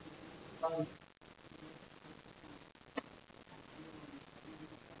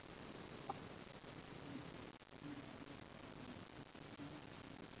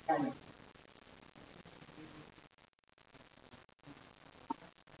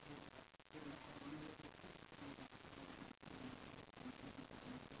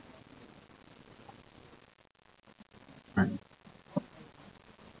 Right.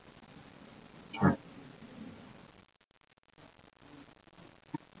 Sure.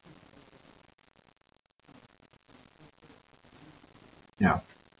 Yeah.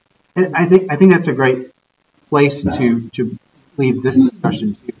 And I think that's a great place to leave this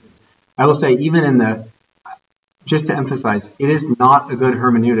discussion too. I will say, even just to emphasize, it is not a good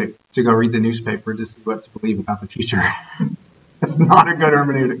hermeneutic to go read the newspaper to see what to believe about the future. It's not a good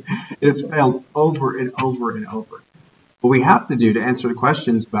hermeneutic. It has failed over and over and over. What we have to do to answer the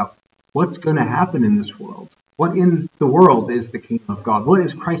questions about what's going to happen in this world, What in the world is the kingdom of God? What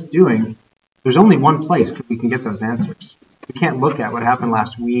is Christ doing? There's only one place that we can get those answers. We can't look at what happened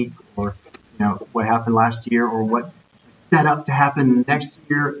last week or what happened last year or what set up to happen next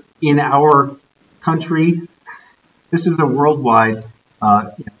year in our country. This is a worldwide,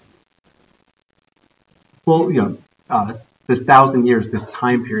 this 1,000 years, this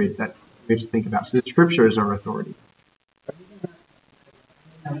time period that we have to think about. So the scriptures are authority.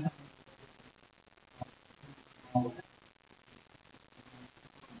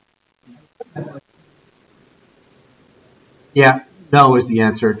 Yeah, no is the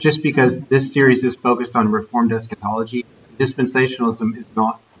answer. Just because this series is focused on Reformed eschatology, dispensationalism is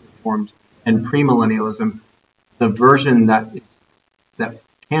not Reformed, and premillennialism, the version that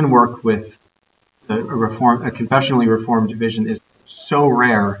can work with a confessionally Reformed vision, is so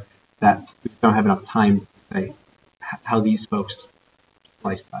rare that we don't have enough time to say how these folks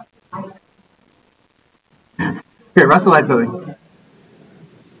slice that. Okay, Russell had something.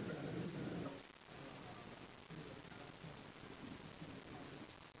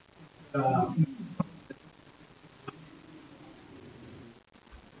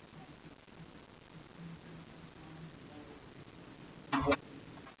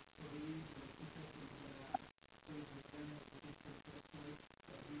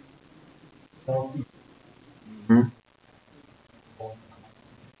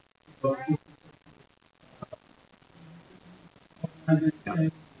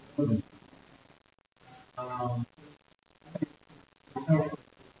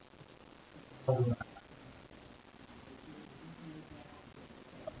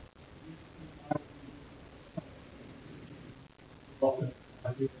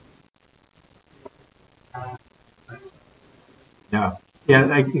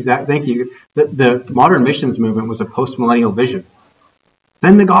 Yeah, exactly. Thank you. The modern missions movement was a post-millennial vision.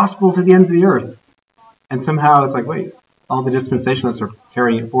 Send the gospel to the ends of the earth. And somehow it's like, wait, all the dispensationalists are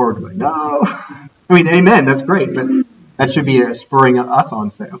carrying it forward. Like, no. I mean, amen, that's great. But that should be spurring us on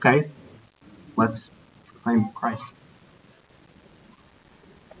to say, okay, let's proclaim Christ.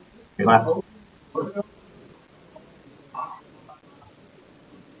 Okay, last.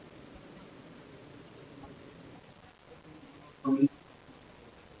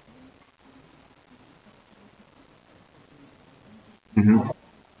 Mm-hmm.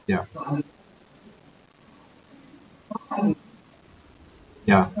 Yeah.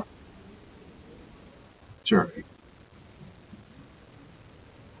 Yeah. Sure.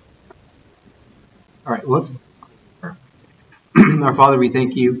 All right, let's. Our Father, we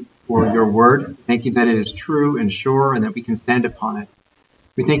thank you for your word. Thank you that it is true and sure and that we can stand upon it.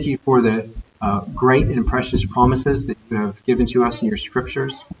 We thank you for the great and precious promises that you have given to us in your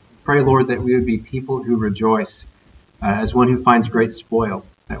scriptures. Pray, Lord, that we would be people who rejoice as one who finds great spoil,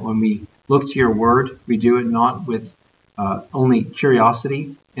 that when we look to your word, we do it not with only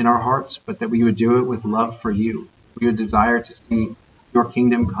curiosity in our hearts, but that we would do it with love for you. We would desire to see your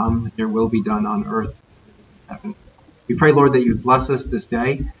kingdom come, and your will be done on earth as it is in heaven. We pray, Lord, that you bless us this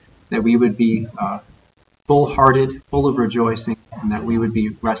day, that we would be full-hearted, full of rejoicing, and that we would be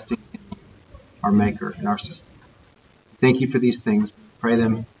resting in you, our Maker and our Sustainer. Thank you for these things. We pray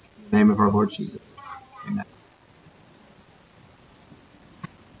them in the name of our Lord Jesus. Amen.